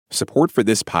Support for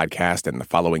this podcast and the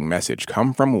following message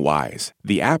come from Wise,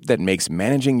 the app that makes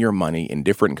managing your money in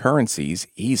different currencies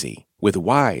easy. With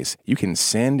Wise, you can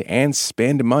send and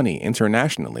spend money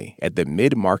internationally at the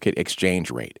mid-market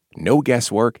exchange rate. No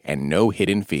guesswork and no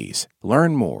hidden fees.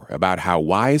 Learn more about how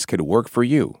Wise could work for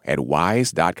you at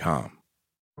wise.com.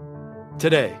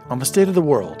 Today, on the State of the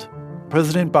World,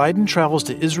 President Biden travels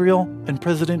to Israel and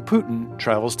President Putin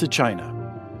travels to China.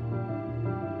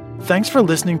 Thanks for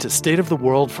listening to State of the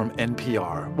World from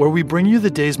NPR, where we bring you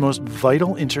the day's most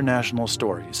vital international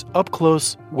stories, up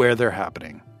close, where they're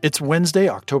happening. It's Wednesday,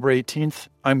 October 18th.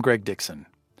 I'm Greg Dixon.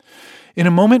 In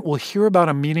a moment, we'll hear about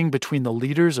a meeting between the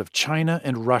leaders of China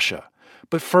and Russia.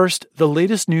 But first, the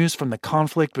latest news from the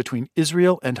conflict between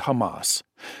Israel and Hamas.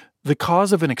 The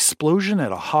cause of an explosion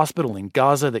at a hospital in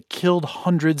Gaza that killed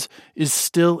hundreds is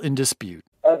still in dispute.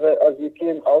 As we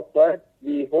came outside,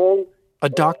 the whole... A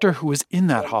doctor who was in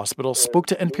that hospital spoke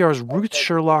to NPR's Ruth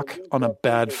Sherlock on a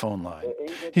bad phone line.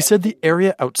 He said the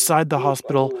area outside the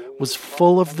hospital was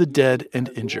full of the dead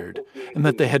and injured, and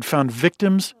that they had found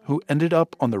victims who ended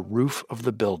up on the roof of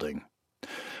the building.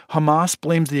 Hamas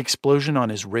blames the explosion on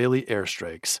Israeli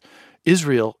airstrikes.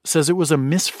 Israel says it was a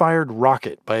misfired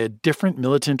rocket by a different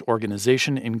militant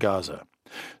organization in Gaza.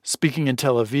 Speaking in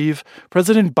Tel Aviv,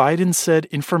 President Biden said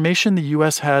information the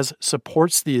U.S. has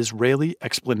supports the Israeli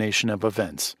explanation of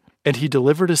events, and he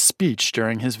delivered a speech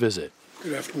during his visit.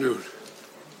 Good afternoon.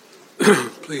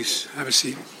 Please have a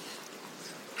seat.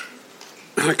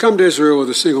 I come to Israel with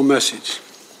a single message.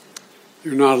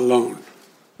 You're not alone.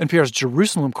 NPR's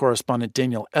Jerusalem correspondent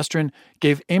Daniel Estrin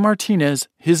gave A. Martinez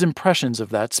his impressions of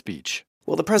that speech.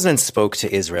 Well, the president spoke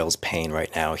to Israel's pain right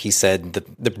now. He said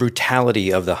the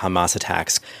brutality of the Hamas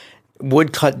attacks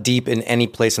would cut deep in any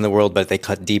place in the world, but they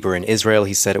cut deeper in Israel.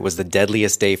 He said it was the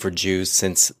deadliest day for Jews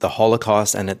since the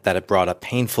Holocaust, and that it brought up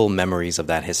painful memories of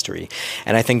that history.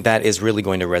 And I think that is really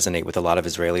going to resonate with a lot of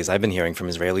Israelis. I've been hearing from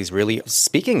Israelis really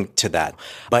speaking to that.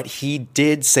 But he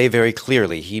did say very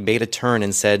clearly, he made a turn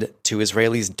and said to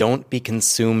Israelis, don't be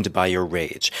consumed by your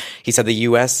rage. He said the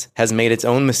U.S. has made its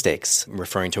own mistakes,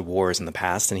 referring to wars in the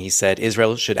past. And he said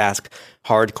Israel should ask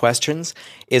hard questions.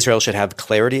 Israel should have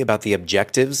clarity about the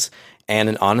objectives and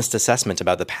an honest assessment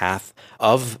about the path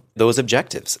of those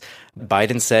objectives.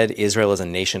 Biden said Israel is a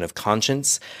nation of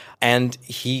conscience, and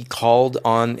he called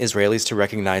on Israelis to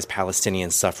recognize Palestinian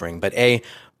suffering. But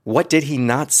what did he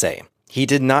not say? He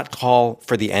did not call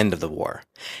for the end of the war.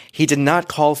 He did not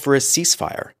call for a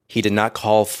ceasefire. He did not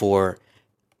call for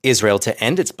Israel to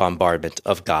end its bombardment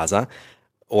of Gaza,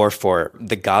 or for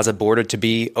the Gaza border to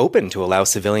be open to allow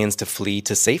civilians to flee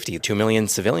to safety. 2 million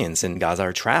civilians in Gaza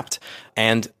are trapped.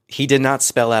 And he did not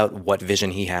spell out what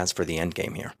vision he has for the end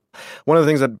game here. One of the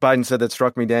things that Biden said that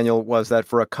struck me, Daniel, was that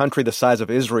for a country the size of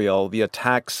Israel, the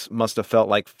attacks must have felt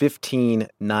like 15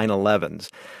 9/11s.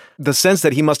 The sense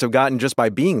that he must have gotten just by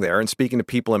being there and speaking to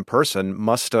people in person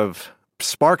must have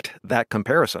sparked that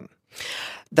comparison.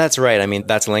 That's right. I mean,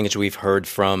 that's language we've heard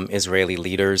from Israeli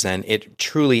leaders, and it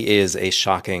truly is a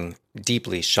shocking,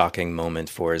 deeply shocking moment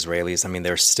for Israelis. I mean,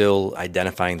 they're still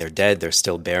identifying their dead. They're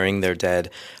still burying their dead.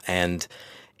 And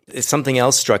something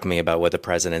else struck me about what the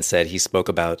president said. He spoke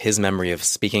about his memory of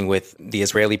speaking with the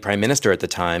Israeli prime minister at the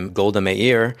time, Golda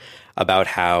Meir, about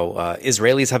how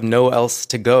Israelis have no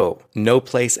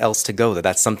place else to go.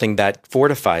 That's something that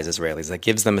fortifies Israelis, that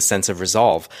gives them a sense of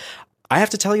resolve. I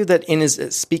have to tell you that in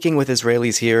speaking with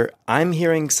Israelis here, I'm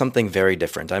hearing something very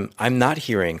different. I'm not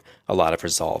hearing a lot of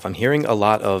resolve. I'm hearing a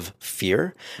lot of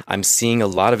fear. I'm seeing a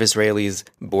lot of Israelis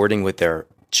boarding with their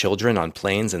children on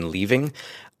planes and leaving.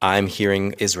 I'm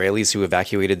hearing Israelis who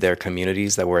evacuated their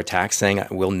communities that were attacked saying,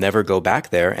 we'll never go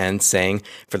back there, and saying,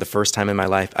 for the first time in my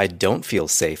life, I don't feel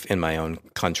safe in my own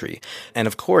country. And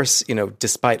of course,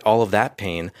 despite all of that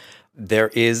pain, there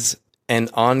is an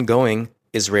ongoing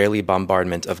Israeli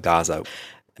bombardment of Gaza.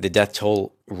 The death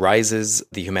toll rises,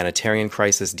 the humanitarian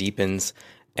crisis deepens,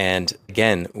 and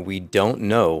again, we don't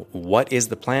know what is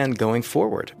the plan going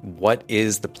forward. What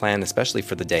is the plan, especially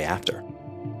for the day after?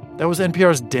 That was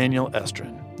NPR's Daniel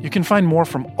Estrin. You can find more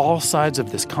from all sides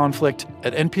of this conflict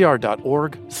at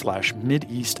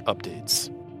npr.org/MideastUpdates.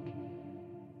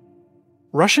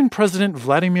 Russian President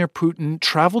Vladimir Putin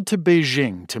traveled to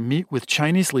Beijing to meet with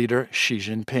Chinese leader Xi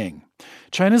Jinping.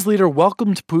 China's leader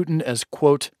welcomed Putin as,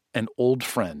 quote, an old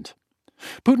friend.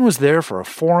 Putin was there for a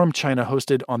forum China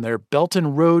hosted on their Belt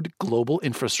and Road Global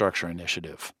Infrastructure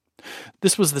Initiative.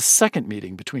 This was the second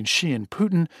meeting between Xi and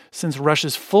Putin since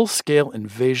Russia's full-scale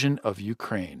invasion of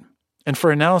Ukraine. And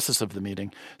for analysis of the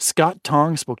meeting, Scott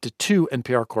Tong spoke to two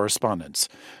NPR correspondents.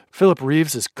 Philip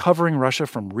Reeves is covering Russia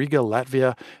from Riga,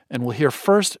 Latvia, and we'll hear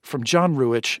first from John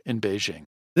Ruwitch in Beijing.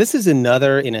 This is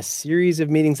another in a series of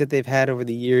meetings that they've had over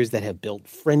the years that have built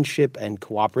friendship and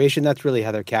cooperation. That's really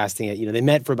how they're casting it. They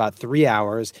met for about 3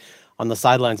 hours on the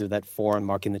sidelines of that forum,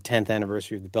 marking the 10th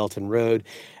anniversary of the Belt and Road.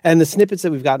 And the snippets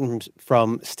that we've gotten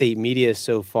from state media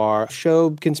so far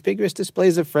show conspicuous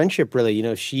displays of friendship,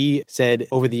 really. She said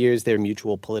over the years their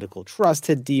mutual political trust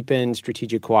had deepened,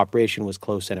 strategic cooperation was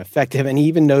close and effective, and he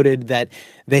even noted that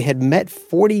they had met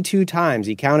 42 times,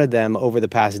 he counted them, over the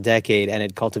past decade and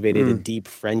had cultivated a deep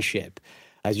friendship.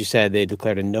 As you said, they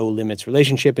declared a no-limits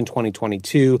relationship in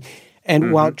 2022.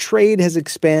 And while trade has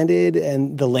expanded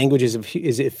and the language is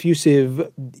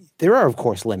effusive, there are, of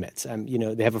course, limits.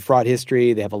 They have a fraught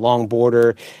history. They have a long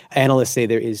border. Analysts say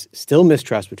there is still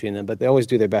mistrust between them, but they always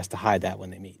do their best to hide that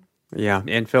when they meet. Yeah.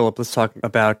 And Philip, let's talk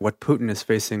about what Putin is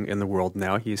facing in the world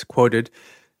now. He's quoted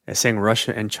as saying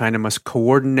Russia and China must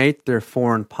coordinate their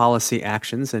foreign policy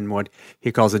actions in what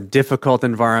he calls a difficult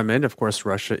environment. Of course,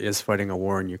 Russia is fighting a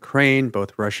war in Ukraine.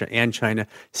 Both Russia and China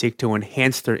seek to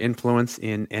enhance their influence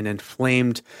in an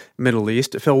inflamed Middle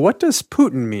East. Phil, what does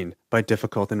Putin mean by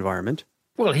difficult environment?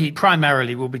 Well, he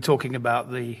primarily will be talking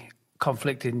about the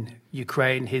conflict in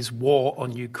Ukraine, his war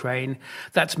on Ukraine.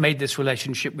 That's made this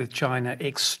relationship with China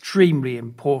extremely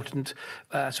important.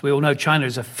 As we all know, China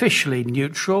is officially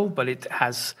neutral, but it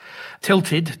has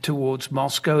tilted towards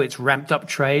Moscow. It's ramped up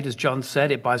trade, as John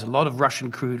said. It buys a lot of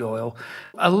Russian crude oil,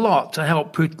 a lot to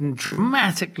help Putin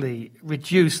dramatically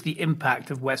reduce the impact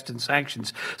of Western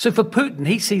sanctions. So for Putin,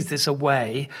 he sees this a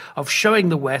way of showing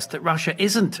the West that Russia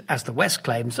isn't, as the West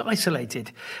claims,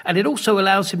 isolated. And it also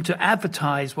allows him to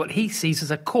advertise what he sees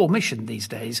as a core mission these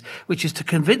days, which is to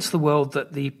convince the world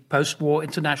that the post-war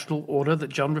international order that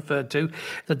John referred to,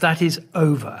 that is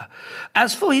over.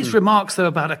 As for his remarks, though,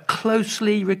 about a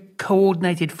closely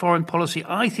coordinated foreign policy,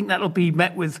 I think that'll be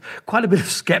met with quite a bit of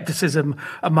skepticism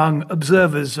among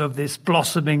observers of this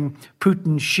blossoming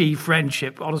Putin-Xi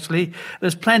friendship. Honestly,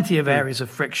 there's plenty of areas of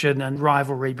friction and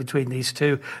rivalry between these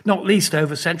two, not least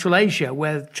over Central Asia,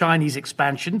 where Chinese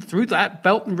expansion through that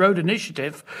Belt and Road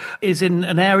Initiative is in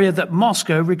an area that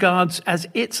Moscow regards as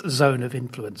its zone of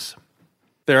influence.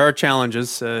 There are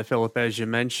challenges, Philip, as you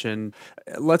mentioned.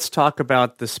 Let's talk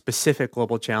about the specific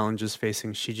global challenges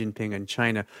facing Xi Jinping and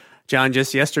China. John,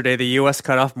 just yesterday, the U.S.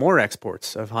 cut off more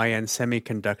exports of high-end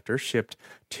semiconductors shipped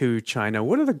to China.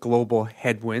 What are the global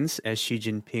headwinds as Xi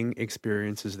Jinping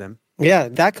experiences them? Yeah,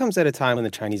 that comes at a time when the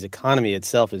Chinese economy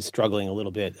itself is struggling a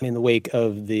little bit. In the wake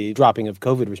of the dropping of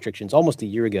COVID restrictions almost a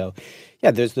year ago,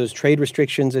 there's those trade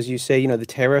restrictions, as you say. The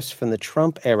tariffs from the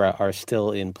Trump era are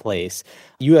still in place.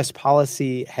 U.S.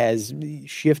 policy has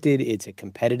shifted. It's a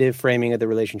competitive framing of the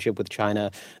relationship with China.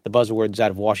 The buzzwords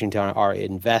out of Washington are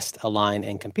invest, align,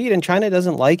 and compete, and China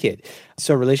doesn't like it.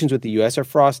 So relations with the U.S. are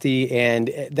frosty,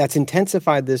 and that's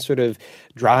intensified this sort of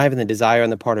drive and the desire on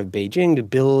the part of Beijing to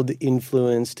build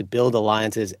influence, to build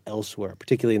alliances elsewhere,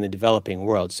 particularly in the developing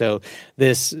world. So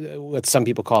this, what some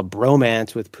people call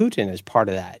bromance with Putin, is part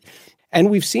of that. And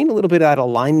we've seen a little bit of that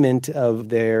alignment of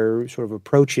their sort of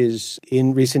approaches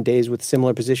in recent days with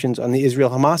similar positions on the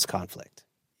Israel-Hamas conflict.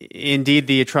 Indeed,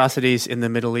 the atrocities in the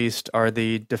Middle East are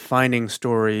the defining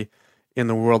story in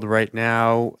the world right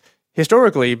now.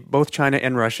 Historically, both China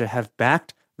and Russia have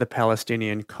backed the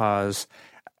Palestinian cause.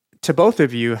 To both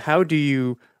of you, how do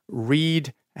you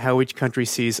read how each country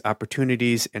sees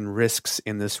opportunities and risks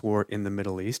in this war in the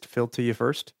Middle East? Phil, to you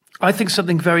first. I think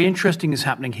something very interesting is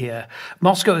happening here.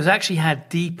 Moscow has actually had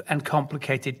deep and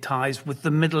complicated ties with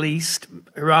the Middle East,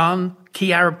 Iran,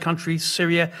 key Arab countries,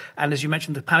 Syria, and as you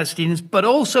mentioned, the Palestinians, but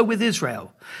also with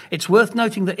Israel. It's worth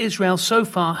noting that Israel so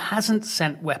far hasn't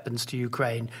sent weapons to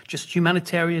Ukraine, just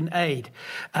humanitarian aid.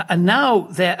 And now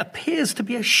there appears to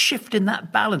be a shift in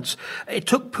that balance. It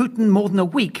took Putin more than a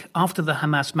week after the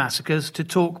Hamas massacres to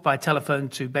talk by telephone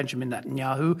to Benjamin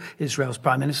Netanyahu, Israel's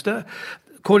prime minister.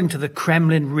 According to the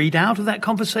Kremlin readout of that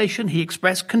conversation, he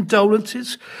expressed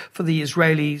condolences for the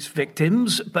Israelis'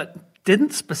 victims, but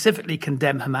didn't specifically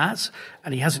condemn Hamas,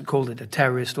 and he hasn't called it a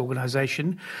terrorist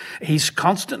organization. He's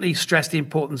constantly stressed the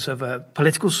importance of a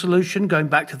political solution, going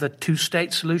back to the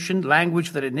two-state solution,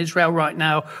 language that in Israel right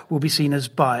now will be seen as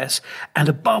bias. And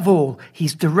above all,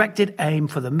 he's directed aim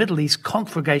for the Middle East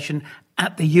conflagration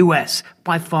at the U.S.,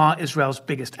 by far Israel's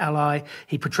biggest ally.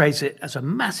 He portrays it as a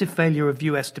massive failure of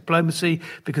U.S. diplomacy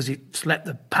because it's let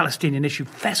the Palestinian issue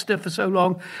fester for so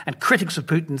long. And critics of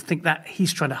Putin think that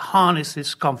he's trying to harness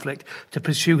this conflict to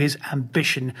pursue his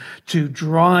ambition to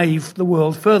drive the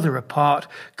world further apart,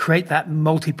 create that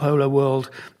multipolar world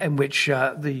in which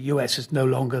the U.S. is no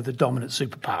longer the dominant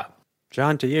superpower.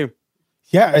 John, to you.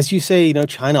 Yeah, as you say,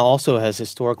 China also has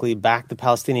historically backed the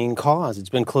Palestinian cause. It's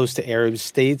been close to Arab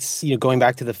states, going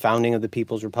back to the founding of the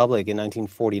People's Republic in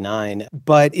 1949.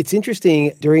 But it's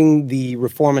interesting, during the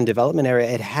reform and development era,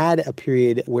 it had a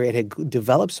period where it had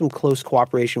developed some close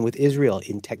cooperation with Israel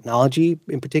in technology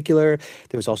in particular.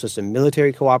 There was also some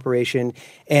military cooperation.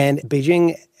 And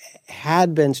Beijing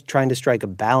had been trying to strike a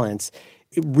balance.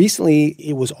 Recently,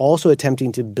 it was also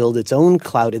attempting to build its own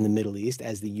clout in the Middle East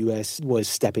as the U.S. was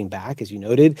stepping back, as you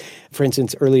noted. For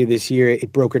instance, earlier this year,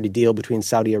 it brokered a deal between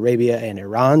Saudi Arabia and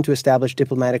Iran to establish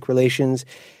diplomatic relations.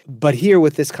 But here,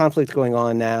 with this conflict going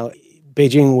on now,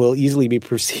 Beijing will easily be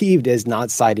perceived as not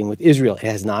siding with Israel. It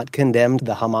has not condemned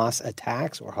the Hamas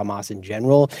attacks or Hamas in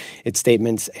general. Its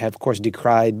statements have, of course,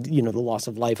 decried, the loss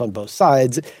of life on both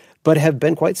sides, but have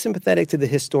been quite sympathetic to the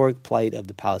historic plight of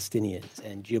the Palestinians.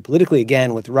 And geopolitically,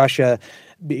 again, with Russia,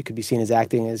 it could be seen as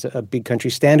acting as a big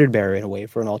country standard bearer in a way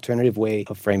for an alternative way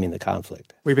of framing the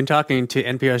conflict. We've been talking to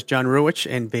NPR's John Ruwich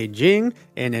in Beijing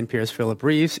and NPR's Philip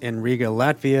Reeves in Riga,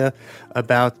 Latvia,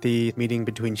 about the meeting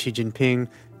between Xi Jinping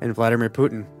and Vladimir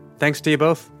Putin. Thanks to you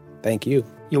both. Thank you.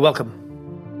 You're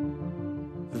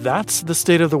welcome. That's the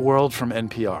State of the World from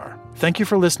NPR. Thank you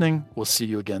for listening. We'll see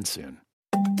you again soon.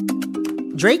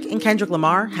 Drake and Kendrick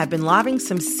Lamar have been lobbing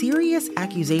some serious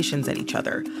accusations at each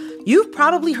other. You've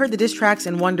probably heard the diss tracks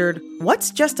and wondered, what's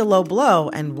just a low blow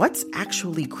and what's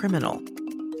actually criminal?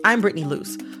 I'm Brittany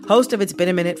Luce, host of It's Been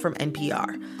a Minute from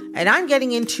NPR, and I'm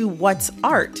getting into what's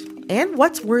art and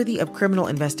what's worthy of criminal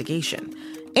investigation,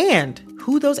 and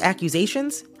who those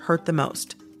accusations hurt the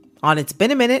most. On It's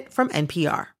Been a Minute from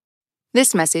NPR.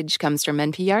 This message comes from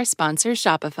NPR sponsor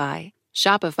Shopify.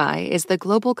 Shopify is the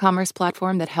global commerce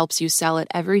platform that helps you sell at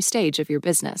every stage of your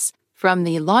business. From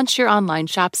the launch your online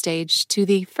shop stage to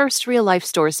the first real-life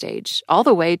store stage, all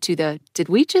the way to the did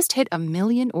we just hit 1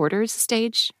 million orders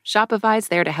stage, Shopify's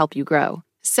there to help you grow.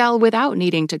 Sell without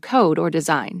needing to code or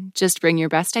design. Just bring your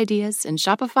best ideas and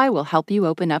Shopify will help you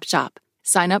open up shop.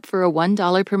 Sign up for a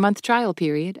 $1 per month trial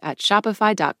period at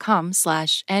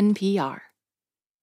shopify.com/NPR.